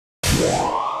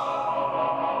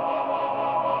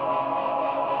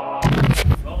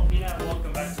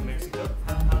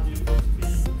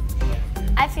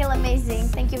feel amazing.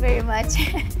 Thank you very much.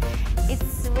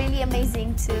 It's really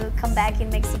amazing to come back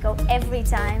in Mexico every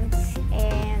time,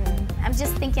 and I'm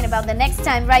just thinking about the next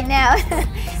time right now.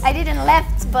 I didn't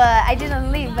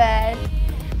leave, but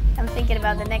I'm thinking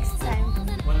about the next time.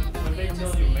 When they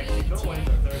tell you Mexico, what is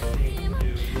the first thing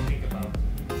you think about?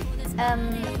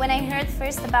 When I heard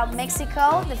first about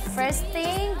Mexico, the first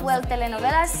thing, well,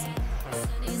 telenovelas,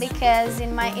 because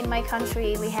in my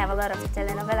country we have a lot of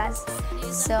telenovelas.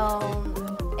 So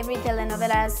every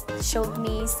telenovela showed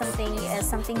me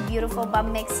something beautiful about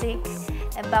Mexico,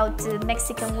 about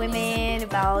Mexican women,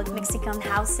 about Mexican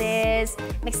houses,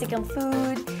 Mexican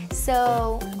food.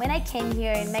 So when I came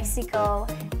here in Mexico,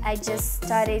 I just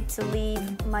started to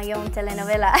live my own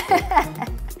telenovela.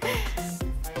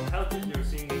 How did your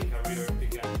singing career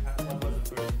begin? What was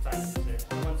the first time you said,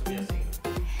 I want to be a singer?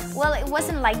 Well, it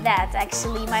wasn't like that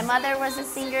actually. My mother was a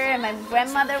singer, and my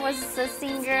grandmother was a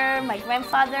singer. My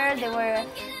grandfather, they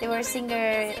were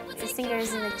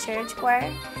singers in the church choir,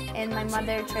 and my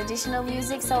mother traditional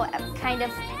music. So I kind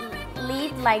of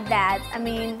lived like that. I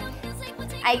mean,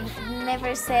 I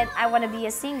never said I want to be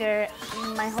a singer.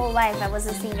 My whole life I was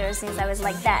a singer since I was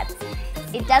like that.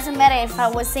 It doesn't matter if I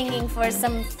was singing for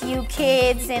some few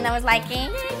kids and I was like,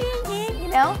 you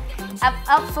know,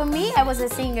 up for me, I was a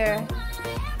singer.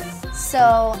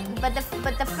 So, but the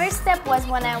first step was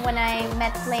when I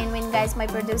met Plain Wind guys, my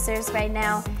producers right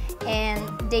now, and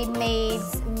they made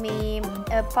me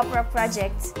a pop rock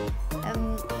project,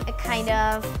 a kind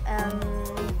of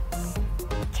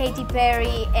Katy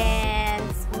Perry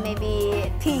and maybe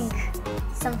Pink,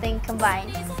 something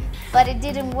combined. But it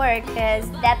didn't work because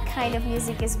that kind of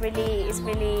music is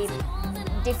really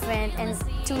different and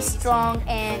too strong,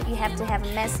 and you have to have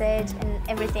a message and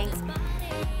everything.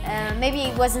 Maybe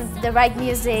it wasn't the right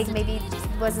music, maybe it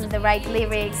wasn't the right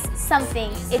lyrics,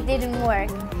 something, it didn't work.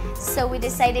 So we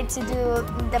decided to do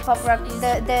the pop rock,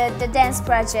 the dance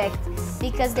project,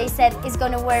 because they said it's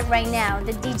gonna work right now.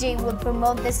 The DJ will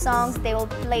promote the songs, they will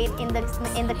play it in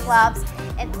the clubs,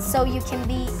 and so you can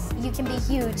be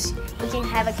huge. We can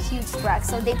have a huge track.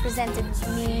 So they presented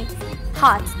me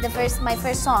Hot, my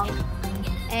first song,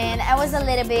 and I was a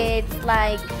little bit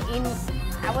like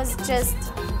I was just,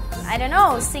 I don't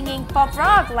know, singing pop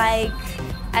rock, like,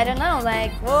 I don't know,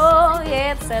 like, whoa,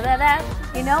 yeah, da-da-da,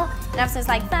 you know? And after it's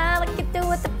like, it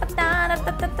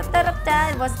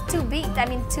was too beat, I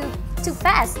mean, too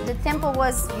fast. The tempo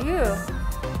was,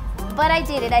 but I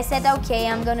did it. I said, okay,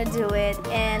 I'm gonna do it.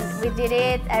 And we did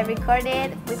it, I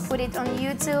recorded, we put it on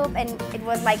YouTube, and it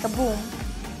was like a boom.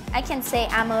 I can say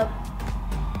I'm a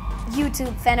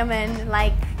YouTube phenomenon,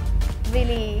 like,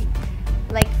 really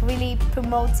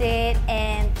promoted,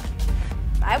 and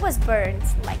I was burned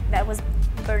like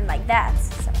that.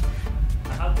 So.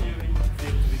 How do you feel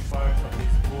to be part of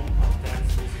this boom of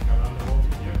dance music around the world?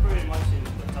 You're pretty much in the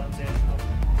top 10 of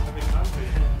every country.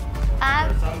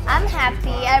 I'm happy.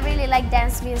 I really like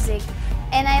dance music.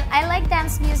 And I like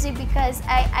dance music because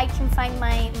I can find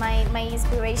my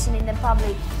inspiration in the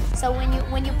public. So when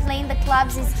you play in the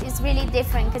clubs, it's really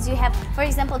different, because you have, for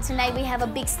example, tonight we have a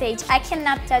big stage. I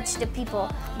cannot touch the people,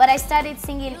 but I started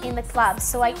singing in the clubs,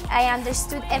 so I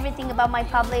understood everything about my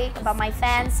public, about my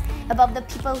fans, about the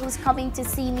people who's coming to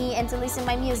see me and to listen to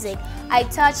my music. I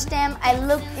touched them, I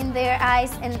looked in their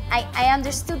eyes, and I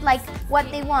understood like what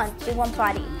they want. They want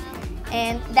party.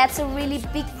 And that's a really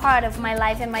big part of my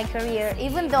life and my career.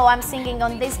 Even though I'm singing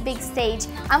on this big stage,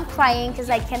 I'm crying because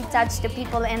I can't touch the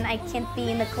people and I can't be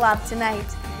in the club tonight.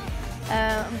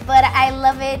 But I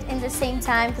love it in the same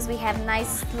time because we have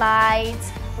nice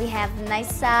lights, we have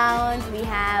nice sound, we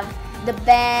have the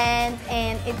band,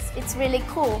 and it's really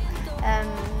cool.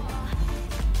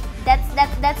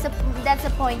 That's a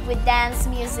point with dance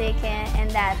music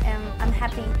and that. I'm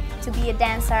happy to be a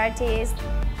dance artist.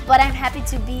 But I'm happy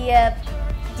to be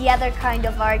the other kind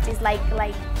of artist, like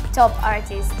top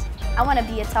artist. I want to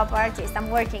be a top artist.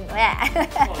 I'm working. Well,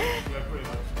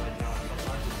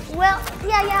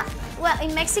 yeah. Well,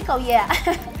 in Mexico, yeah.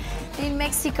 In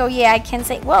Mexico, yeah, I can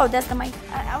say, whoa, that's the mic.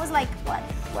 I was like, what?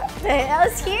 I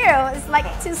was here. It's like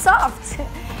too soft.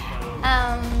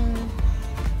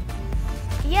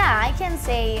 Yeah, I can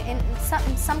say in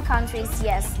some countries,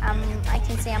 yes. I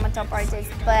can say I'm a top artist,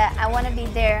 but I want to be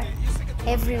there.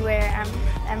 Everywhere.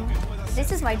 This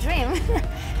is my dream.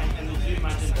 And did you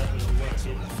imagine that when you were a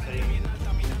kid, saying in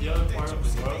the other part of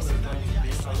the world there's going to be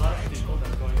a lot of people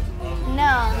that are going to love you?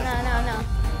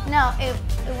 No, it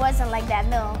wasn't like that,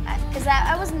 no. Because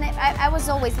I was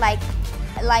always like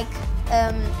I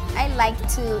like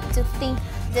to think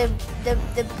the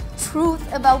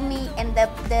truth about me, and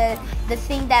the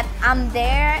thing that I'm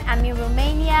there, I'm in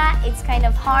Romania, it's kind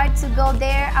of hard to go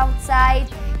there outside.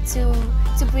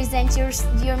 to present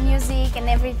your music and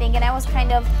everything. And I was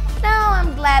kind of, no,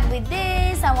 I'm glad with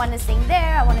this. I want to sing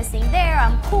there. I want to sing there.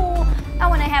 I'm cool. I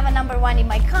want to have a #1 in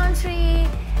my country.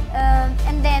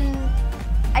 And then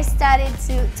I started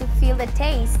to feel the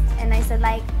taste, and I said,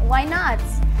 like, why not?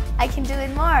 I can do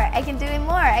it more. I can do it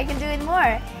more. I can do it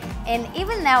more. And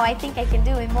even now, I think I can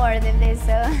do it more than this.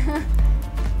 So.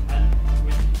 And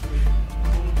with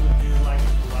whom would you like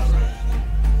to collaborate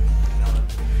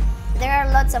with? There are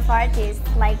lots of artists,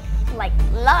 like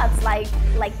lots, like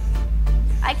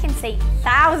I can say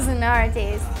 1,000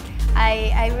 artists.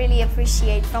 I really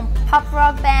appreciate, from pop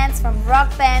rock bands, from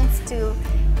rock bands to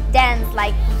dance,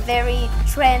 like very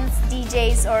trance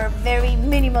DJs or very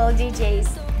minimal DJs.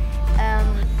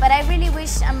 But I really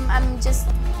wish, I'm just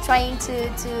trying to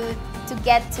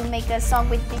get to make a song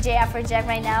with DJ Afrojack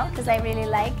right now, because I really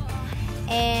like.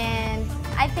 And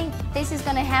I think this is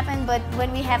gonna happen, but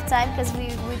when we have time, because we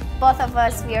both of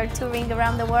us, we are touring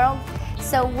around the world.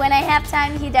 So when I have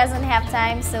time, he doesn't have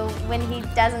time. So when he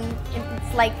doesn't,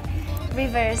 it's like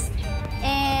reverse.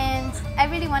 And I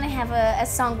really want to have a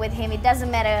song with him. It doesn't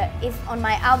matter if on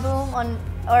my album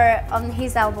or on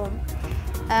his album.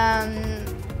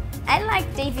 I like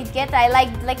David Guetta, I like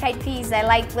Black Eyed Peas, I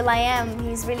like will.i.am.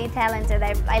 He's really talented.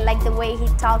 I like the way he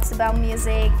talks about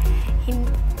music.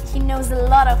 He knows a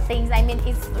lot of things. I mean,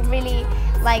 it's really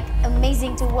like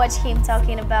amazing to watch him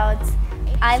talking about.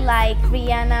 I like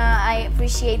Rihanna, I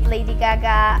appreciate Lady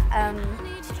Gaga,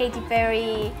 Katy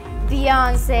Perry,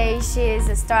 Beyonce, she's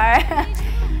a star.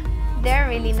 They're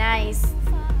really nice.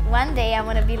 One day I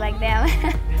want to be like them.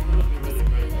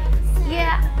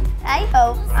 Yeah, I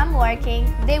hope. I'm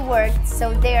working. They worked,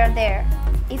 so they are there.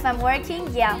 If I'm working,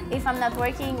 yeah. If I'm not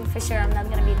working, for sure I'm not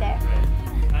going to be there. Right.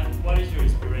 And what is your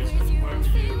inspiration? Where do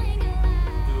you do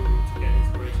to get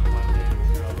inspiration one day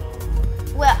when you're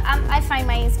alone? Well, I find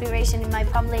my inspiration in my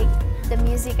public. The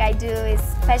music I do is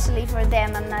especially for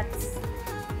them.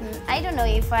 I don't know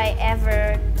if I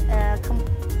ever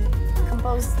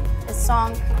composed a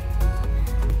song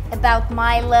about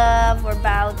my love or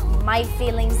about my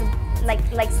feelings,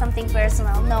 like something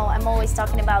personal. No, I'm always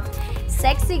talking about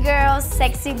sexy girls,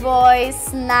 sexy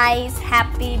boys, nice,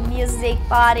 happy music,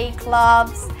 party,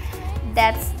 clubs.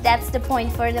 That's the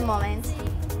point for the moment.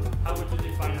 How would you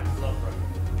define a club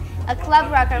rocker? A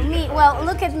club rocker, me. Well,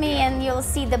 look at me and you'll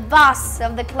see the boss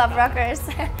of the club rockers.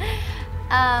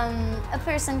 A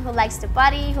person who likes to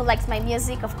party, who likes my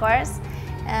music, of course,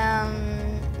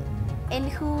 and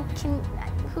who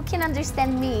can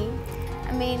understand me.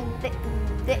 I mean,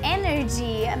 the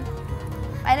energy.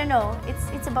 I don't know.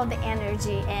 It's about the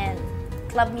energy and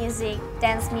club music,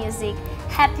 dance music,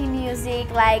 happy music.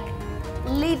 Like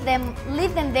leave them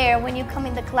there when you come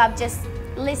in the club. Just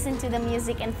listen to the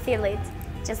music and feel it,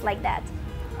 just like that.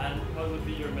 And what would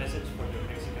be your message for your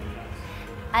Mexican fans?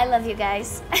 I love you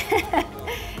guys.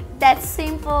 That's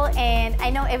simple, and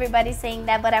I know everybody's saying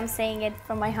that, but I'm saying it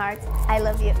from my heart. I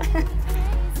love you.